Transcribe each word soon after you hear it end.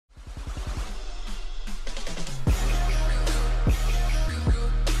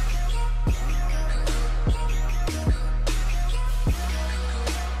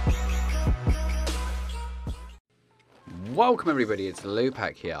Welcome everybody, it's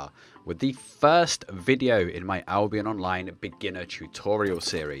Lewpac here with the first video in my Albion Online beginner tutorial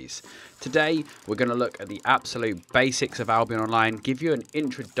series. Today we're going to look at the absolute basics of Albion Online, give you an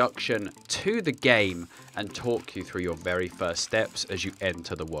introduction to the game and talk you through your very first steps as you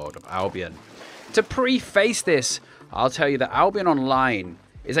enter the world of Albion. To preface this, I'll tell you that Albion Online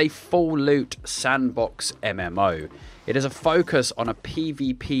is a full loot sandbox MMO. It is a focus on a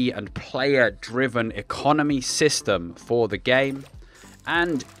PvP and player-driven economy system for the game,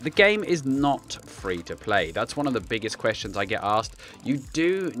 and the game is not free to play. That's one of the biggest questions I get asked. You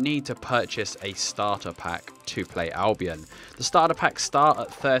do need to purchase a starter pack to play Albion. The starter packs start at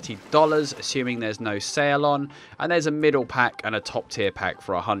 $30, assuming there's no sale on, and there's a middle pack and a top tier pack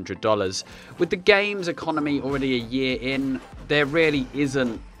for $100. With the game's economy already a year in, there really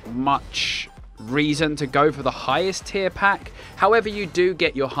isn't much reason to go for the highest tier pack. However, you do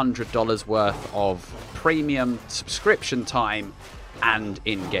get your $100 worth of premium subscription time and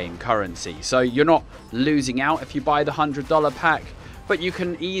in-game currency, so you're not losing out if you buy the $100 pack, but you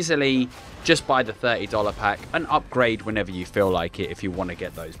can easily just buy the $30 pack and upgrade whenever you feel like it if you want to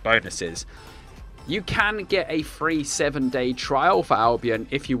get those bonuses. You can get a free 7-day trial for Albion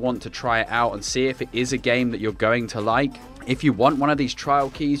if you want to try it out and see if it is a game that you're going to like. If you want one of these trial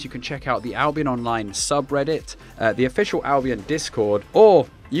keys, you can check out the Albion Online subreddit, the official Albion Discord, or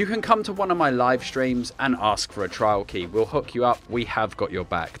you can come to one of my live streams and ask for a trial key. We'll hook you up. We have got your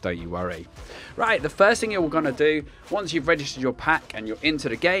back, don't you worry. Right, the first thing you're going to do, once you've registered your pack and you're into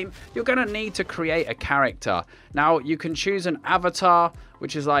the game, you're going to need to create a character. Now, you can choose an avatar,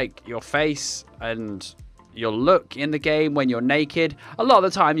 which is like your face and your look in the game when you're naked. A lot of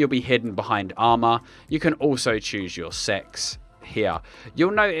the time you'll be hidden behind armor. You can also choose your sex here.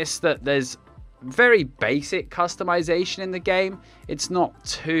 You'll notice that there's very basic customization in the game. It's not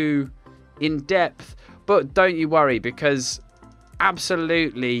too in-depth, but don't you worry, because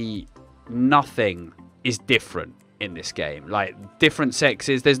absolutely nothing is different in this game. Like, different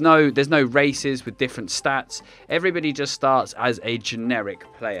sexes, there's no races with different stats. Everybody just starts as a generic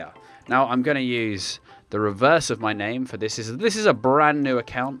player. Now I'm going to use the reverse of my name for this. This is a brand new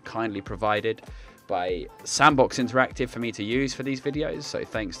account kindly provided by Sandbox Interactive for me to use for these videos, so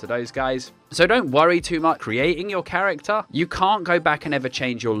thanks to those guys. So don't worry too much creating your character. You can't go back and ever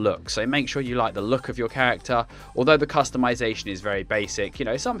change your look, so make sure you like the look of your character. Although the customization is very basic, you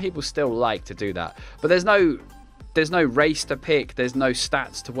know, some people still like to do that, but there's no race to pick, there's no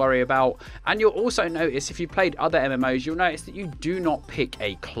stats to worry about. And you'll also notice, if you played other MMOs, you'll notice that you do not pick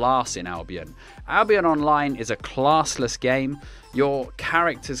a class in Albion. Albion Online is a classless game. Your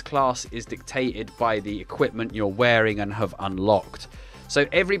character's class is dictated by the equipment you're wearing and have unlocked. So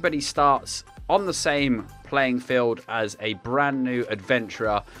everybody starts on the same playing field as a brand new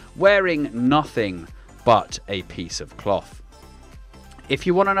adventurer wearing nothing but a piece of cloth. If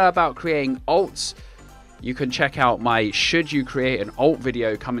you want to know about creating alts, you can check out my Should You Create an Alt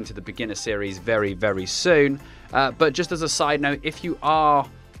video coming to the beginner series very, very soon. But just as a side note, if you are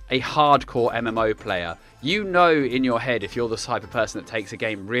a hardcore MMO player, you know in your head if you're the type of person that takes a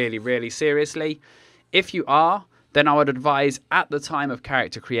game really, really seriously. If you are, then I would advise at the time of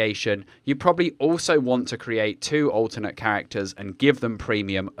character creation, you probably also want to create 2 alternate characters and give them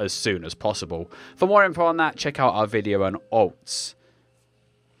premium as soon as possible. For more info on that, check out our video on alts.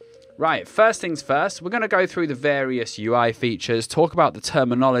 Right, first things first, we're going to go through the various UI features, talk about the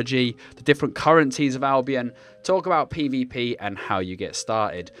terminology, the different currencies of Albion, talk about PvP and how you get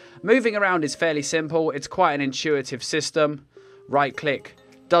started. Moving around is fairly simple. It's quite an intuitive system. Right click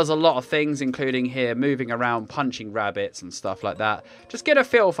does a lot of things, including here moving around, punching rabbits and stuff like that. Just get a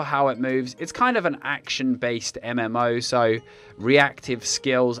feel for how it moves. It's kind of an action-based MMO, so reactive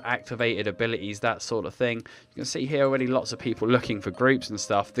skills, activated abilities, that sort of thing. You can see here already lots of people looking for groups and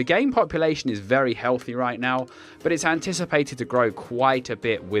stuff. The game population is very healthy right now, but it's anticipated to grow quite a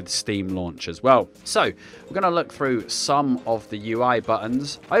bit with Steam launch as well. So we're going to look through some of the UI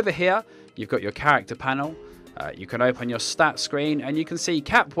buttons. Over here, you've got your character panel. You can open your stats screen and you can see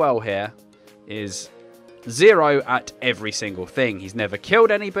Capwell here is 0 at every single thing. He's never killed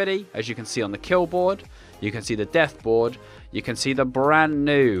anybody, as you can see on the kill board. You can see the death board. You can see the brand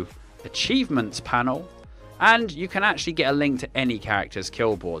new achievements panel. And you can actually get a link to any character's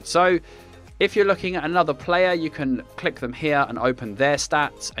kill board. So if you're looking at another player, you can click them here and open their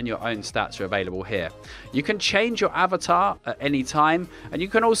stats, and your own stats are available here. You can change your avatar at any time, and you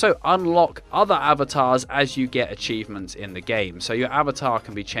can also unlock other avatars as you get achievements in the game. So your avatar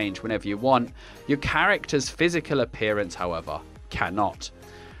can be changed whenever you want. Your character's physical appearance, however, cannot.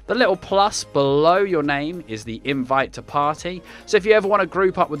 The little plus below your name is the invite to party. So if you ever want to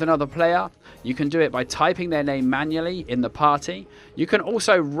group up with another player, you can do it by typing their name manually in the party. You can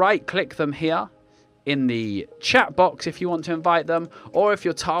also right click them here in the chat box if you want to invite them, or if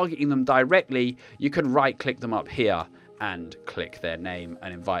you're targeting them directly, you can right click them up here and click their name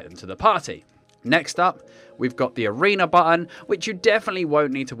and invite them to the party. Next up, we've got the arena button, which you definitely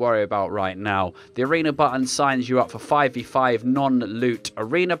won't need to worry about right now. The arena button signs you up for 5v5 non-loot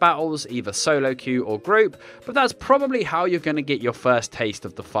arena battles, either solo queue or group, but that's probably how you're going to get your first taste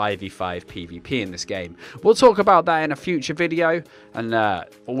of the 5v5 PvP in this game. We'll talk about that in a future video, and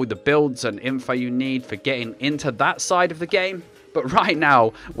all the builds and info you need for getting into that side of the game. But right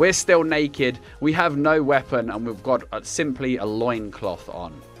now, we're still naked, we have no weapon, and we've got simply a loincloth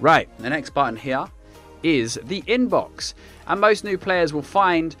on. Right, the next button here is the inbox. And most new players will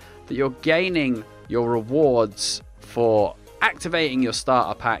find that you're gaining your rewards for activating your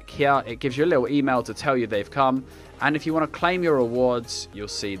starter pack here. It gives you a little email to tell you they've come. And if you want to claim your rewards, you'll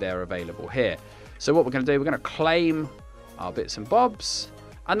see they're available here. So what we're going to do, we're going to claim our bits and bobs.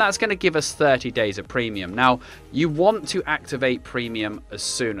 And that's going to give us 30 days of premium. Now, you want to activate premium as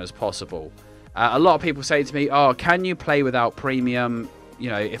soon as possible. A lot of people say to me, oh, can you play without premium, you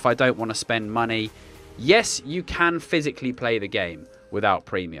know, if I don't want to spend money? Yes, you can physically play the game without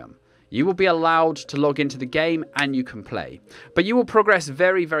premium. You will be allowed to log into the game and you can play. But you will progress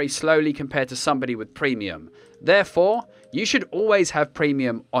very, very slowly compared to somebody with premium. Therefore, you should always have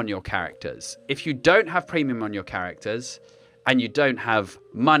premium on your characters. If you don't have premium on your characters, and you don't have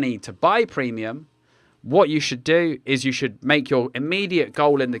money to buy premium, what you should do is you should make your immediate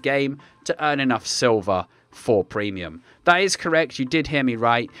goal in the game to earn enough silver for premium. That is correct, you did hear me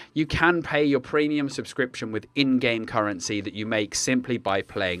right. You can pay your premium subscription with in-game currency that you make simply by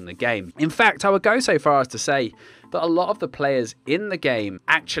playing the game. In fact, I would go so far as to say that a lot of the players in the game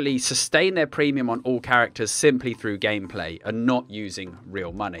actually sustain their premium on all characters simply through gameplay and not using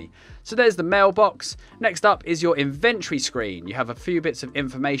real money. So there's the mailbox. Next up is your inventory screen. You have a few bits of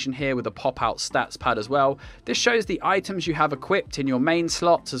information here with a pop-out stats pad as well. This shows the items you have equipped in your main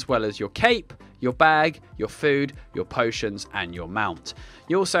slots, as well as your cape, your bag, your food, your potions, and your mount.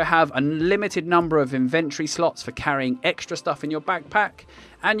 You also have a limited number of inventory slots for carrying extra stuff in your backpack,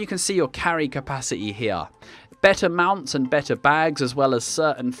 and you can see your carry capacity here. Better mounts and better bags, as well as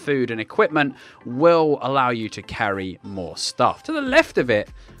certain food and equipment, will allow you to carry more stuff. To the left of it,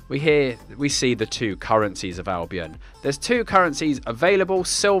 we see the two currencies of Albion. There's two currencies available,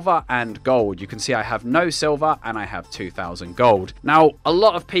 silver and gold. You can see I have no silver and I have 2,000 gold. Now, a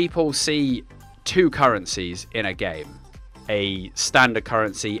lot of people see two currencies in a game, a standard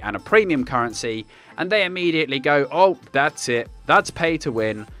currency and a premium currency, and they immediately go, oh, that's it, that's pay to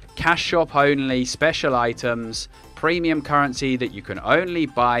win, cash shop only, special items, premium currency that you can only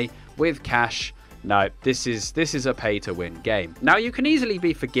buy with cash. No, this is a pay-to-win game. Now, you can easily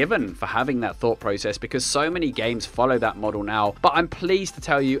be forgiven for having that thought process because so many games follow that model now, but I'm pleased to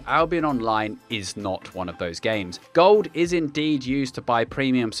tell you Albion Online is not one of those games. Gold is indeed used to buy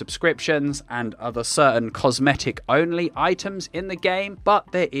premium subscriptions and other certain cosmetic-only items in the game, but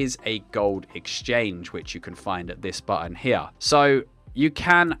there is a gold exchange, which you can find at this button here. So you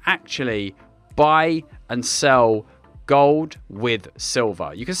can actually buy and sell gold with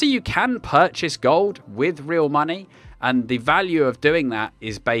silver. You can see you can purchase gold with real money, and the value of doing that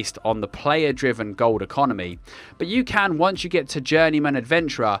is based on the player-driven gold economy. But you can, once you get to Journeyman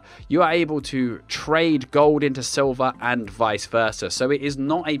Adventurer, you are able to trade gold into silver and vice versa. So it is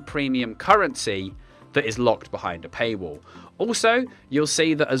not a premium currency that is locked behind a paywall. Also, you'll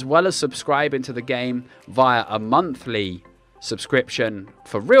see that as well as subscribing to the game via a monthly subscription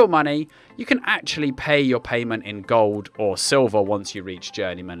for real money, you can actually pay your payment in gold or silver once you reach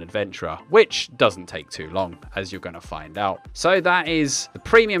Journeyman Adventurer, which doesn't take too long, as you're going to find out. So that is the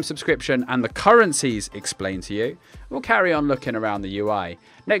premium subscription and the currencies explained to you. We'll carry on looking around the UI.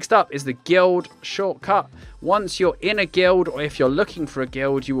 Next up is the guild shortcut. Once you're in a guild, or if you're looking for a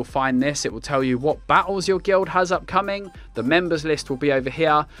guild, you will find this. It will tell you what battles your guild has upcoming. The members list will be over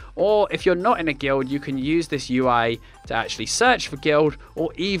here. Or if you're not in a guild, you can use this UI to actually search for guild,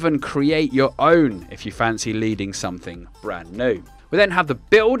 or even create your own if you fancy leading something brand new. We then have the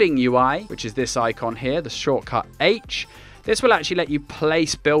building UI, which is this icon here, the shortcut H. This will actually let you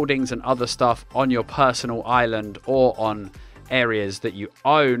place buildings and other stuff on your personal island or on areas that you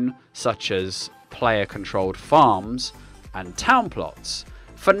own, such as player-controlled farms and town plots.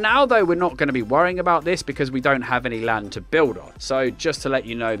 For now, though, we're not going to be worrying about this because we don't have any land to build on. So just to let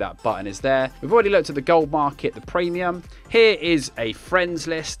you know, that button is there. We've already looked at the gold market, the premium. Here is a friends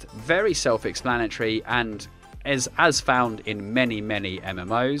list, very self-explanatory, and is as found in many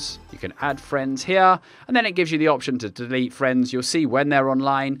MMOs. You can add friends here, and then it gives you the option to delete friends. You'll see when they're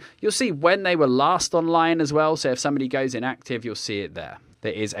online. You'll see when they were last online as well, so if somebody goes inactive, you'll see it there.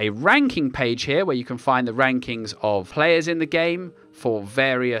 There is a ranking page here where you can find the rankings of players in the game for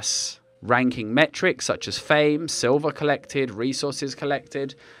various ranking metrics such as fame, silver collected, resources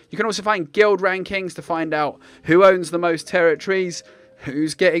collected. You can also find guild rankings to find out who owns the most territories,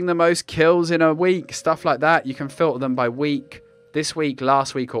 who's getting the most kills in a week, stuff like that. You can filter them by week, this week,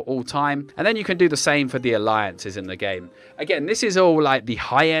 last week, or all time. And then you can do the same for the alliances in the game. Again, this is all like the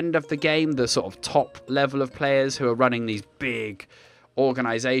high end of the game, the sort of top level of players who are running these big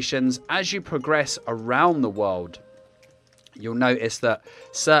organizations. As you progress around the world, you'll notice that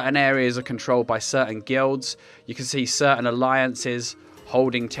certain areas are controlled by certain guilds. You can see certain alliances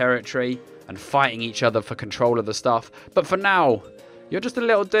holding territory and fighting each other for control of the stuff. But for now, you're just a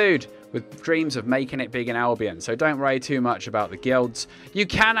little dude with dreams of making it big in Albion, so don't worry too much about the guilds. You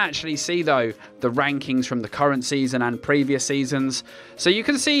can actually see, though, the rankings from the current season and previous seasons, so you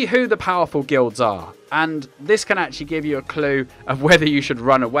can see who the powerful guilds are. And this can actually give you a clue of whether you should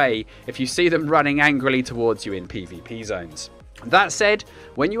run away if you see them running angrily towards you in PvP zones. That said,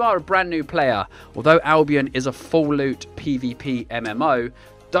 when you are a brand new player, although Albion is a full loot PvP MMO,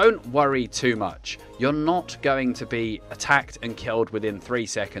 don't worry too much. You're not going to be attacked and killed within 3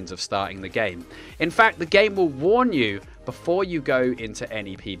 seconds of starting the game. In fact, the game will warn you before you go into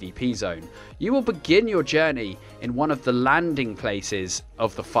any PvP zone. You will begin your journey in one of the landing places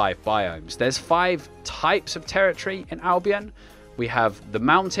of the 5 biomes. There's 5 types of territory in Albion. We have the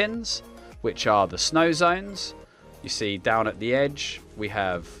mountains, which are the snow zones. You see down at the edge, we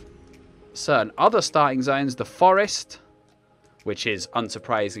have certain other starting zones, the forest, which is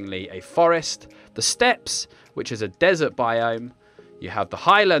unsurprisingly a forest, the steppes, which is a desert biome. You have the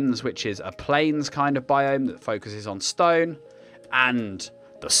highlands, which is a plains kind of biome that focuses on stone, and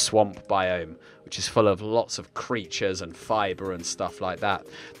the swamp biome, which is full of lots of creatures and fiber and stuff like that.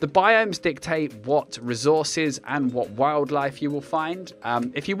 The biomes dictate what resources and what wildlife you will find.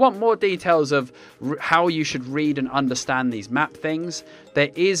 If you want more details of how you should read and understand these map things, there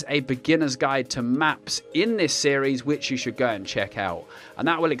is a beginner's guide to maps in this series which you should go and check out, and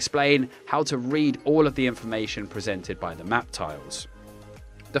that will explain how to read all of the information presented by the map tiles.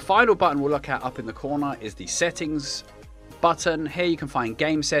 The final button we'll look at up in the corner is the settings button. Here you can find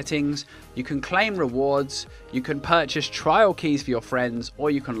game settings, you can claim rewards, you can purchase trial keys for your friends,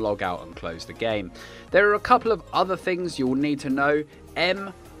 or you can log out and close the game. There are a couple of other things you will need to know.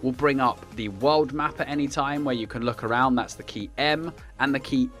 M will bring up the world map at any time where you can look around, that's the key M, and the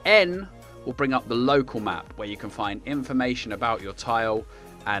key N will bring up the local map where you can find information about your tile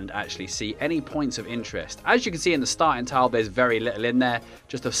and actually see any points of interest. As you can see in the starting tile, there's very little in there,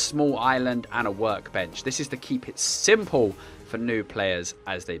 just a small island and a workbench. This is to keep it simple for new players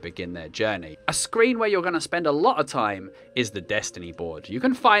as they begin their journey. A screen where you're going to spend a lot of time is the Destiny board. You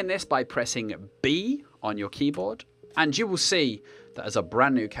can find this by pressing B on your keyboard, and you will see that as a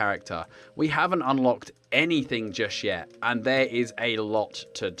brand new character, we haven't unlocked anything just yet, and there is a lot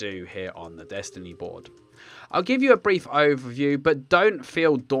to do here on the Destiny board. I'll give you a brief overview, but don't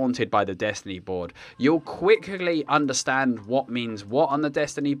feel daunted by the Destiny board. You'll quickly understand what means what on the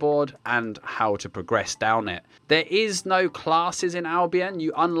Destiny board and how to progress down it. There is no classes in Albion.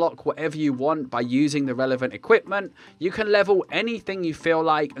 You unlock whatever you want by using the relevant equipment. You can level anything you feel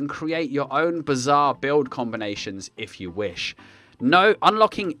like and create your own bizarre build combinations if you wish. No,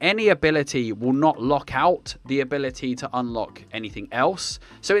 unlocking any ability will not lock out the ability to unlock anything else.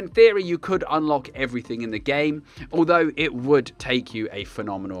 So in theory, you could unlock everything in the game, although it would take you a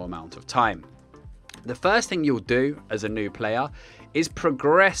phenomenal amount of time. The first thing you'll do as a new player is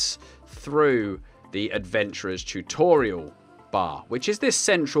progress through the Adventurer's Tutorial bar, which is this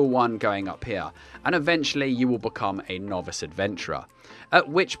central one going up here, and eventually you will become a novice adventurer, at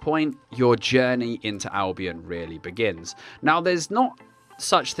which point your journey into Albion really begins. Now, there's not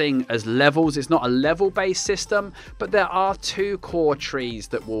such thing as levels. It's not a level-based system, but there are 2 core trees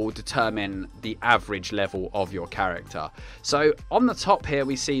that will determine the average level of your character. So on the top here,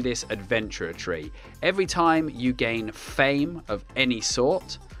 we see this adventurer tree. Every time you gain fame of any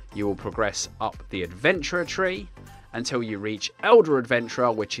sort, you will progress up the adventurer tree until you reach Elder Adventurer,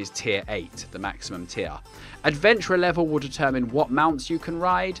 which is tier 8, the maximum tier. Adventurer level will determine what mounts you can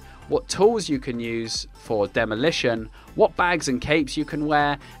ride, what tools you can use for demolition, what bags and capes you can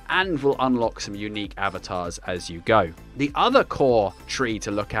wear, and will unlock some unique avatars as you go. The other core tree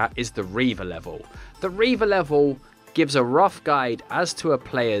to look at is the Reaver level. The Reaver level gives a rough guide as to a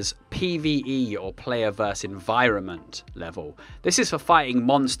player's PvE or player versus environment level. This is for fighting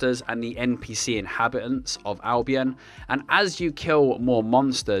monsters and the NPC inhabitants of Albion, and as you kill more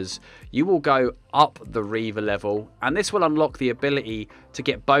monsters you will go up the Reaver level, and this will unlock the ability to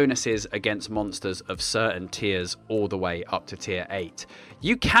get bonuses against monsters of certain tiers all the way up to tier 8.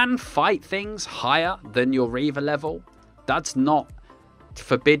 You can fight things higher than your Reaver level, that's not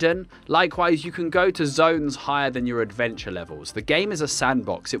forbidden. Likewise, you can go to zones higher than your adventure levels. The game is a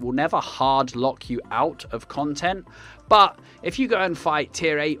sandbox. It will never hard lock you out of content. But if you go and fight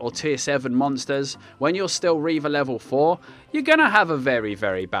tier 8 or tier 7 monsters when you're still Reaver level 4, you're going to have a very,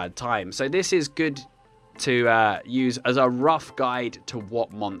 very bad time. So this is good to use as a rough guide to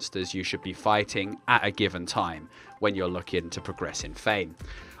what monsters you should be fighting at a given time when you're looking to progress in fame.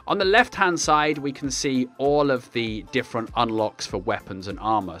 On the left hand side we can see all of the different unlocks for weapons and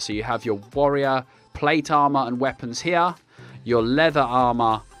armor. So you have your warrior plate armor and weapons here, your leather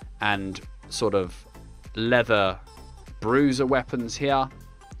armor and sort of leather bruiser weapons here,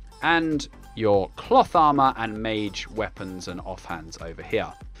 and your cloth armor and mage weapons and offhands over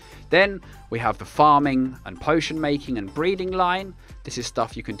here. Then we have the farming and potion making and breeding line. This is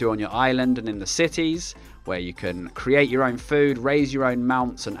stuff you can do on your island and in the cities, where you can create your own food, raise your own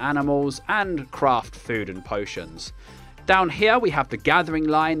mounts and animals, and craft food and potions. Down here we have the gathering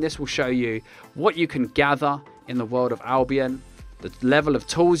line. This will show you what you can gather in the world of Albion, the level of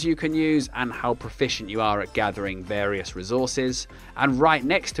tools you can use, and how proficient you are at gathering various resources. And right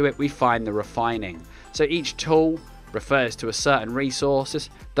next to it we find the refining. So each tool refers to a certain resources.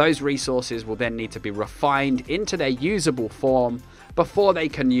 Those resources will then need to be refined into their usable form before they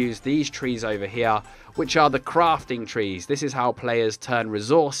can use these trees over here, which are the crafting trees. This is how players turn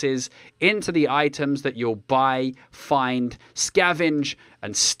resources into the items that you'll buy, find, scavenge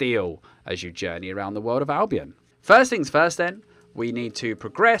and steal as you journey around the world of Albion. First things first then, we need to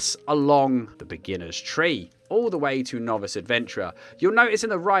progress along the beginner's tree all the way to novice adventurer. You'll notice in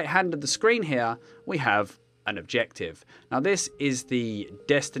the right hand of the screen here we have an objective. Now this is the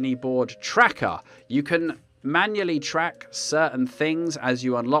Destiny board tracker. You can manually track certain things as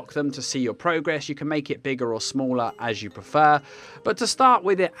you unlock them to see your progress. You can make it bigger or smaller as you prefer, but to start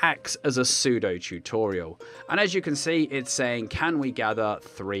with it acts as a pseudo tutorial. And as you can see it's saying, can we gather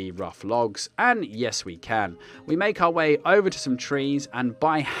 3 rough logs? And yes we can. We make our way over to some trees and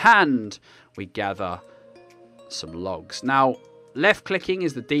by hand we gather some logs. Now left clicking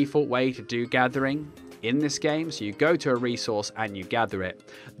is the default way to do gathering in this game, so you go to a resource and you gather it.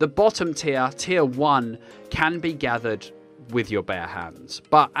 The bottom tier, tier 1, can be gathered with your bare hands,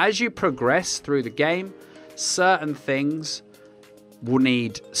 but as you progress through the game, certain things will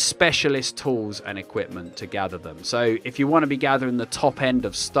need specialist tools and equipment to gather them. So if you want to be gathering the top end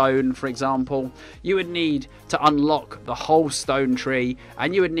of stone, for example, you would need to unlock the whole stone tree,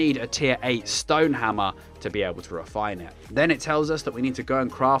 and you would need a tier 8 stone hammer to be able to refine it. Then it tells us that we need to go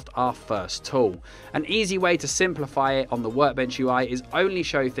and craft our first tool. An easy way to simplify it on the workbench UI is only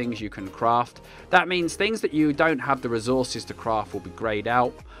show things you can craft. That means things that you don't have the resources to craft will be grayed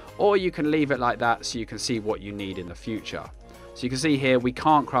out, or you can leave it like that so you can see what you need in the future. So you can see here we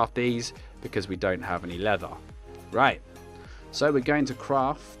can't craft these because we don't have any leather. Right, so we're going to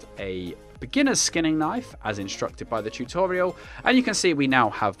craft a beginner's skinning knife as instructed by the tutorial, and you can see we now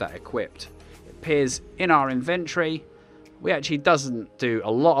have that equipped. It appears in our inventory. We actually doesn't do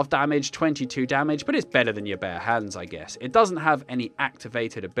a lot of damage, 22 damage, but it's better than your bare hands, I guess. It doesn't have any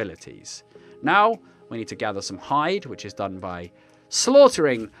activated abilities. Now we need to gather some hide, which is done by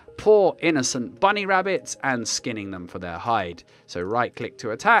slaughtering poor innocent bunny rabbits and skinning them for their hide. So right click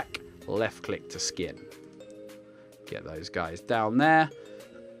to attack, left click to skin. Get those guys down there.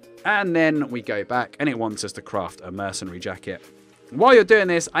 And then we go back and it wants us to craft a mercenary jacket. While you're doing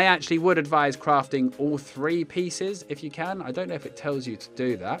this, I actually would advise crafting all 3 pieces if you can. I don't know if it tells you to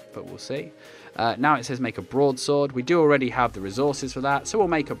do that, but we'll see. Now it says make a broadsword. We do already have the resources for that, so we'll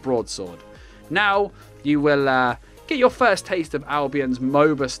make a broadsword. Now you will get your first taste of Albion's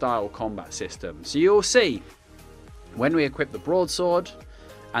MOBA style combat system. So you'll see when we equip the broadsword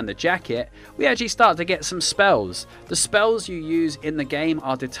and the jacket, we actually start to get some spells. The spells you use in the game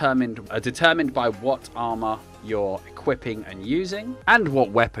are determined by what armor you're equipping and using and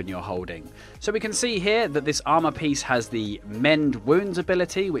what weapon you're holding. So we can see here that this armor piece has the mend wounds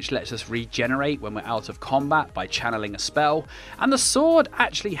ability, which lets us regenerate when we're out of combat by channeling a spell, and the sword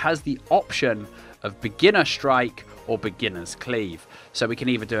actually has the option of beginner strike or beginner's cleave, so we can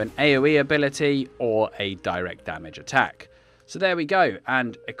either do an AoE ability or a direct damage attack. So there we go,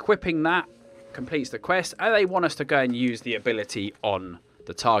 and equipping that completes the quest, and they want us to go and use the ability on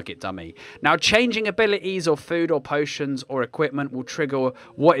the target dummy. Now, changing abilities or food or potions or equipment will trigger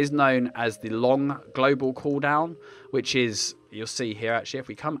what is known as the long global cooldown, which is, you'll see here actually, if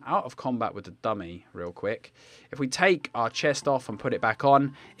we come out of combat with the dummy real quick, if we take our chest off and put it back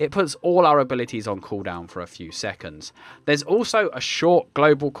on, it puts all our abilities on cooldown for a few seconds. There's also a short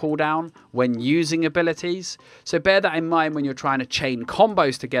global cooldown when using abilities, so bear that in mind when you're trying to chain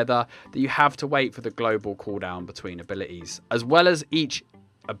combos together, that you have to wait for the global cooldown between abilities, as well as each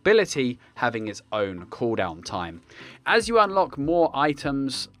ability having its own cooldown time. As you unlock more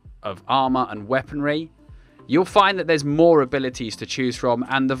items of armor and weaponry, you'll find that there's more abilities to choose from,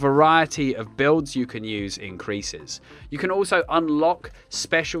 and the variety of builds you can use increases. You can also unlock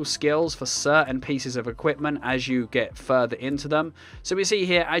special skills for certain pieces of equipment as you get further into them. So we see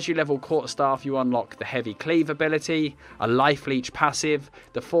here, as you level quarterstaff, you unlock the heavy cleave ability, a life leech passive,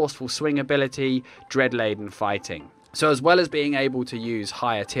 the forceful swing ability, dread laden fighting. So as well as being able to use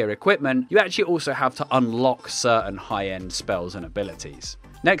higher tier equipment, you actually also have to unlock certain high-end spells and abilities.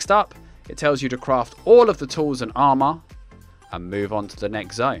 Next up, it tells you to craft all of the tools and armor and move on to the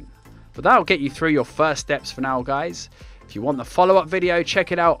next zone. But that'll get you through your first steps for now, guys. If you want the follow-up video,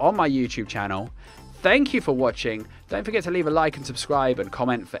 check it out on my YouTube channel. Thank you for watching. Don't forget to leave a like and subscribe and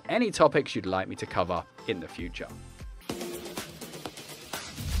comment for any topics you'd like me to cover in the future.